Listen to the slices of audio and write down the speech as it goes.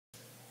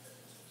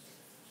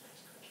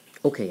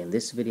Okay, in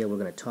this video we're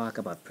going to talk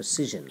about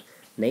precision,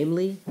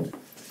 namely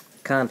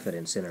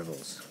confidence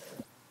intervals.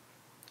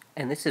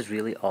 And this is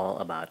really all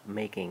about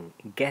making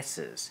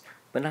guesses,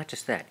 but not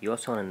just that. You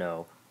also want to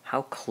know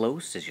how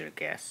close is your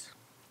guess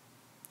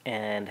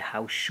and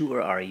how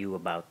sure are you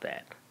about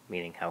that,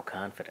 meaning how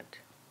confident.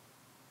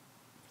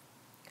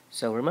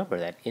 So remember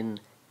that in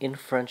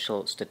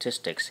inferential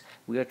statistics,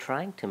 we are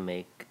trying to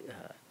make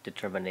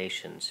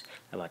determinations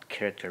about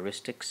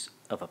characteristics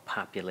of a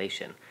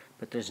population,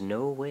 but there's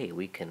no way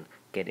we can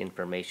get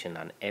information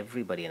on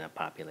everybody in a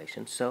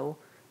population, so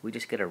we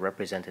just get a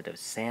representative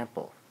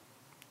sample.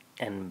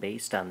 And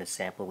based on this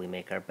sample, we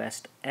make our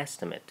best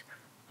estimate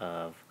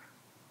of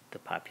the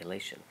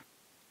population.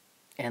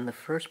 And the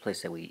first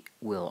place that we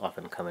will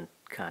often come in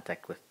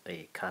contact with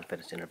a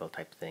confidence interval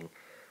type thing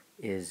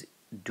is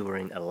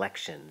during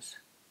elections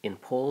in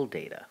poll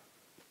data.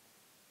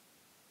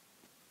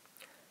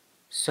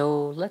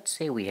 So let's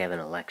say we have an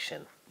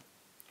election,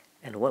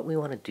 and what we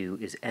want to do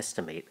is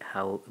estimate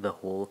how the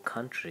whole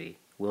country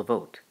will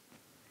vote.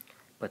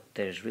 But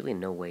there's really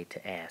no way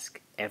to ask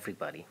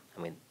everybody.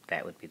 I mean,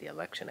 that would be the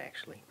election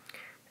actually.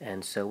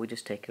 And so we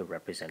just take a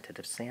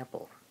representative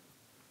sample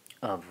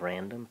of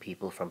random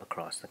people from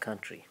across the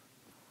country.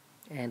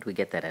 And we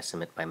get that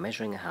estimate by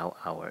measuring how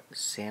our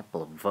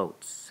sample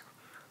votes.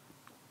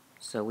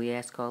 So we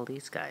ask all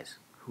these guys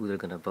who they're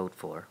going to vote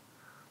for,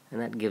 and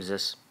that gives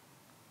us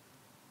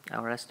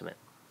our estimate.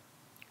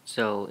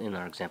 So in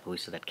our example, we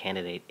said that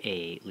candidate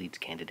A leads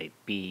candidate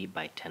B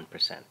by 10%.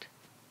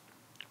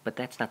 But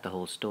that's not the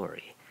whole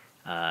story,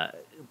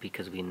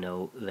 because we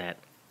know that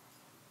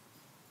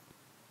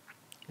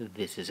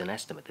this is an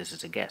estimate, this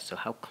is a guess. So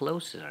how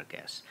close is our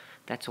guess?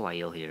 That's why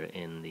you'll hear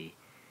in the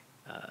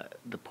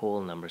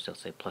poll numbers, they'll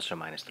say plus or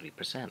minus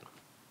 3%.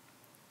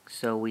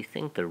 So we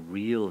think the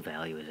real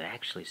value is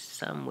actually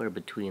somewhere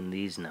between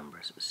these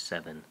numbers,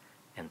 7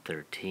 and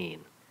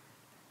 13.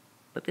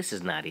 But this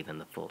is not even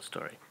the full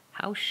story.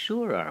 How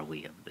sure are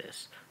we of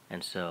this?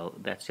 And so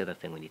that's the other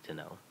thing we need to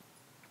know.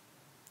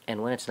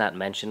 And when it's not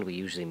mentioned, we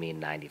usually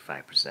mean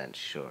 95%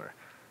 sure.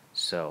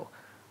 So,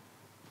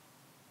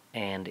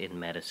 and in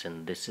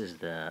medicine, this is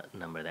the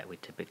number that we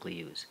typically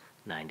use,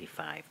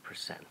 95%.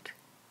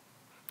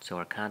 So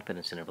our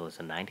confidence interval is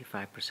a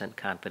 95%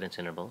 confidence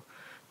interval,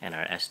 and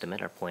our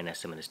estimate, our point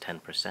estimate is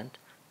 10%,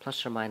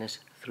 plus or minus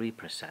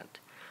 3%.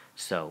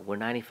 So we're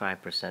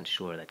 95%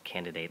 sure that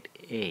candidate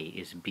A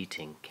is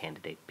beating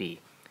candidate B.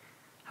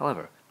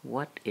 However,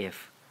 what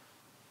if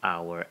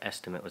our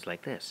estimate was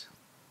like this?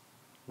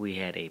 We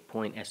had a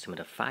point estimate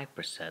of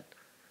 5%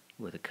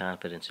 with a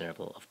confidence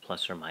interval of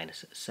plus or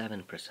minus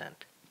 7%.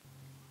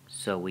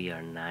 So we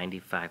are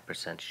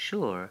 95%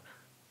 sure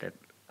that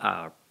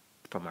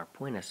from our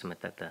point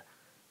estimate that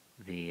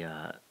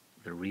the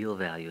real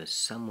value is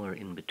somewhere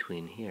in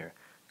between here.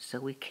 So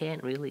we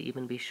can't really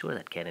even be sure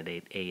that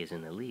candidate A is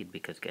in the lead,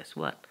 because guess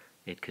what?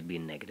 It could be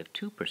negative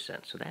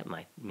 2%, so that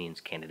means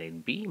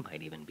candidate B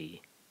might even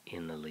be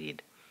in the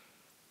lead.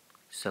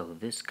 So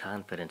this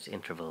confidence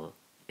interval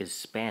is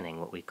spanning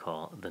what we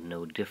call the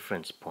no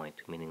difference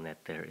point, meaning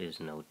that there is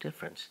no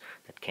difference,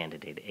 that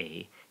candidate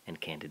A and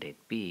candidate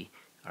B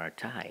are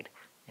tied,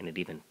 and it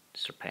even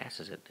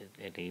surpasses it.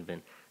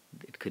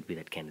 It could be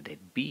that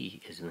candidate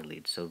B is in the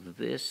lead. So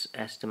this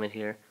estimate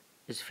here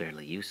is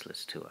fairly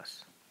useless to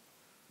us.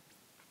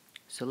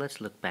 So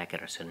let's look back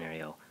at our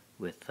scenario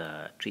with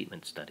a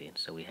treatment study. And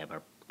so we have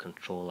our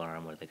control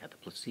arm where they got the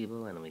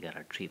placebo, and then we got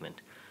our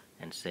treatment,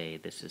 and say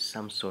this is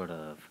some sort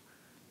of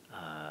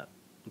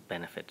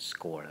benefit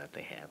score that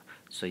they have.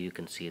 So you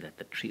can see that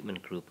the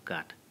treatment group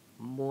got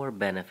more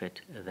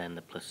benefit than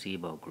the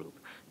placebo group.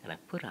 And I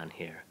put on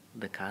here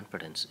the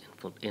confidence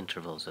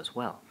intervals as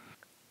well.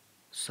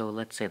 So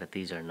let's say that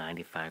these are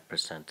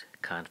 95%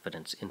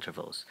 confidence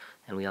intervals,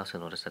 and we also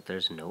notice that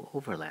there's no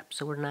overlap.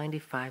 So we're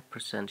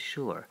 95%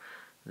 sure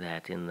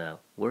that in the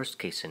worst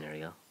case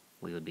scenario,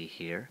 we would be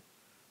here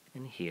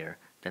and here,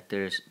 that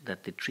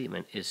the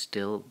treatment is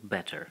still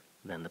better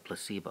than the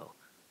placebo.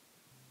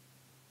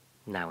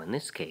 Now in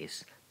this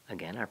case,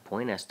 again, our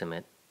point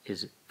estimate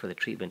for the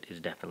treatment is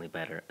definitely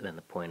better than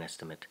the point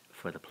estimate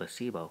for the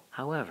placebo.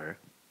 However,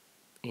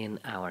 in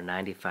our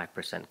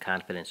 95%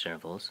 confidence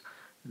intervals,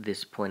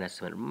 this point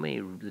estimate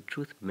the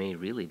truth may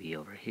really be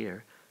over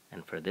here,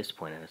 and for this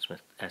point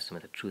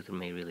estimate, the truth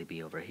may really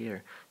be over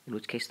here, in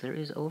which case there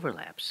is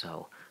overlap.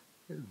 So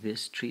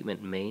this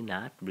treatment may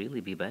not really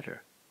be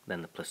better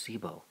than the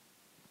placebo.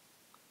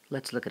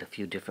 Let's look at a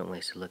few different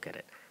ways to look at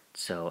it.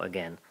 So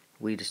again,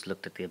 we just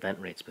looked at the event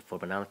rates before,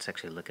 but now let's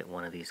actually look at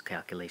one of these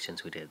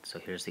calculations we did. So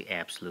here's the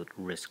absolute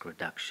risk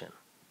reduction.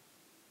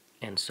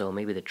 And so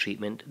maybe the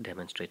treatment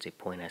demonstrates a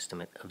point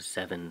estimate of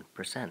 7%.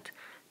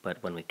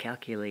 But when we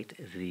calculate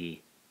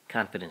the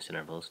confidence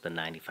intervals, the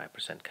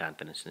 95%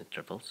 confidence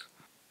intervals,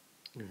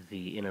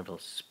 the interval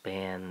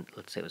span,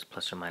 let's say it was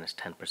plus or minus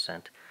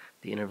 10%,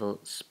 the interval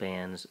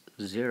spans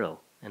 0,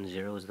 and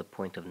 0 is the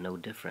point of no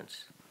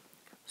difference.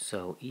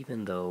 So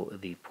even though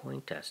the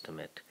point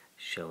estimate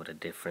showed a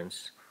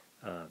difference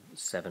of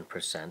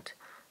 7%,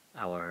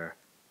 our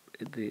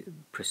the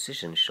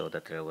precision showed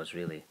that there was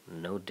really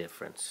no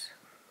difference.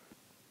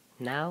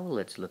 Now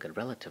let's look at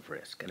relative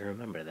risk, and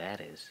remember that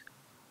is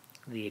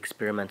the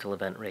experimental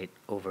event rate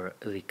over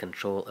the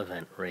control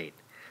event rate.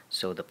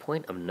 So the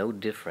point of no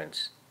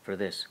difference for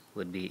this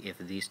would be if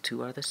these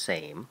two are the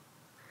same,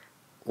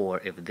 or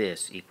if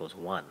this equals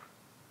 1.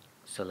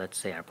 So let's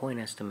say our point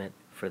estimate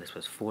for this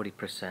was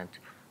 40%,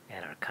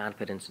 and our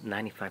confidence,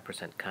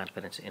 95%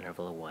 confidence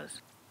interval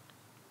was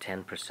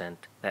 10%.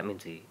 That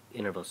means the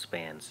interval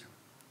spans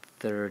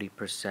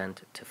 30%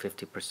 to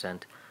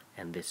 50%,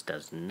 and this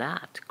does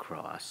not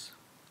cross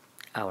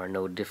our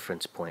no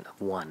difference point of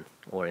 1,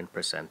 or in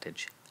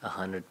percentage,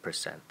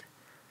 100%.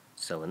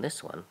 So in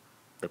this one,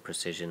 the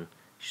precision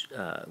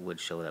would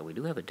show that we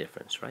do have a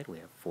difference, right? We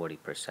have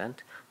 40%,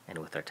 and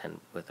with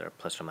our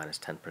plus or minus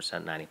 10%,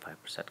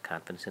 95%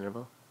 confidence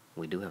interval,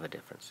 we do have a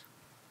difference.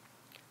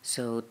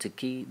 So the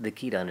key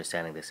to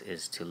understanding this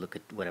is to look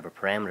at whatever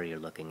parameter you're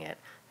looking at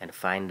and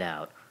find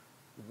out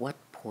what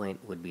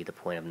point would be the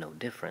point of no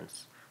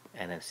difference,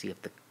 and then see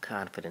if the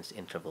confidence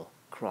interval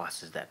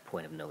crosses that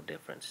point of no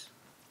difference.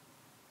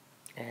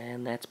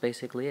 And that's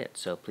basically it.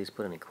 So please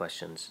put any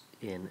questions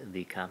in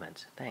the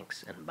comments.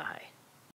 Thanks, and bye.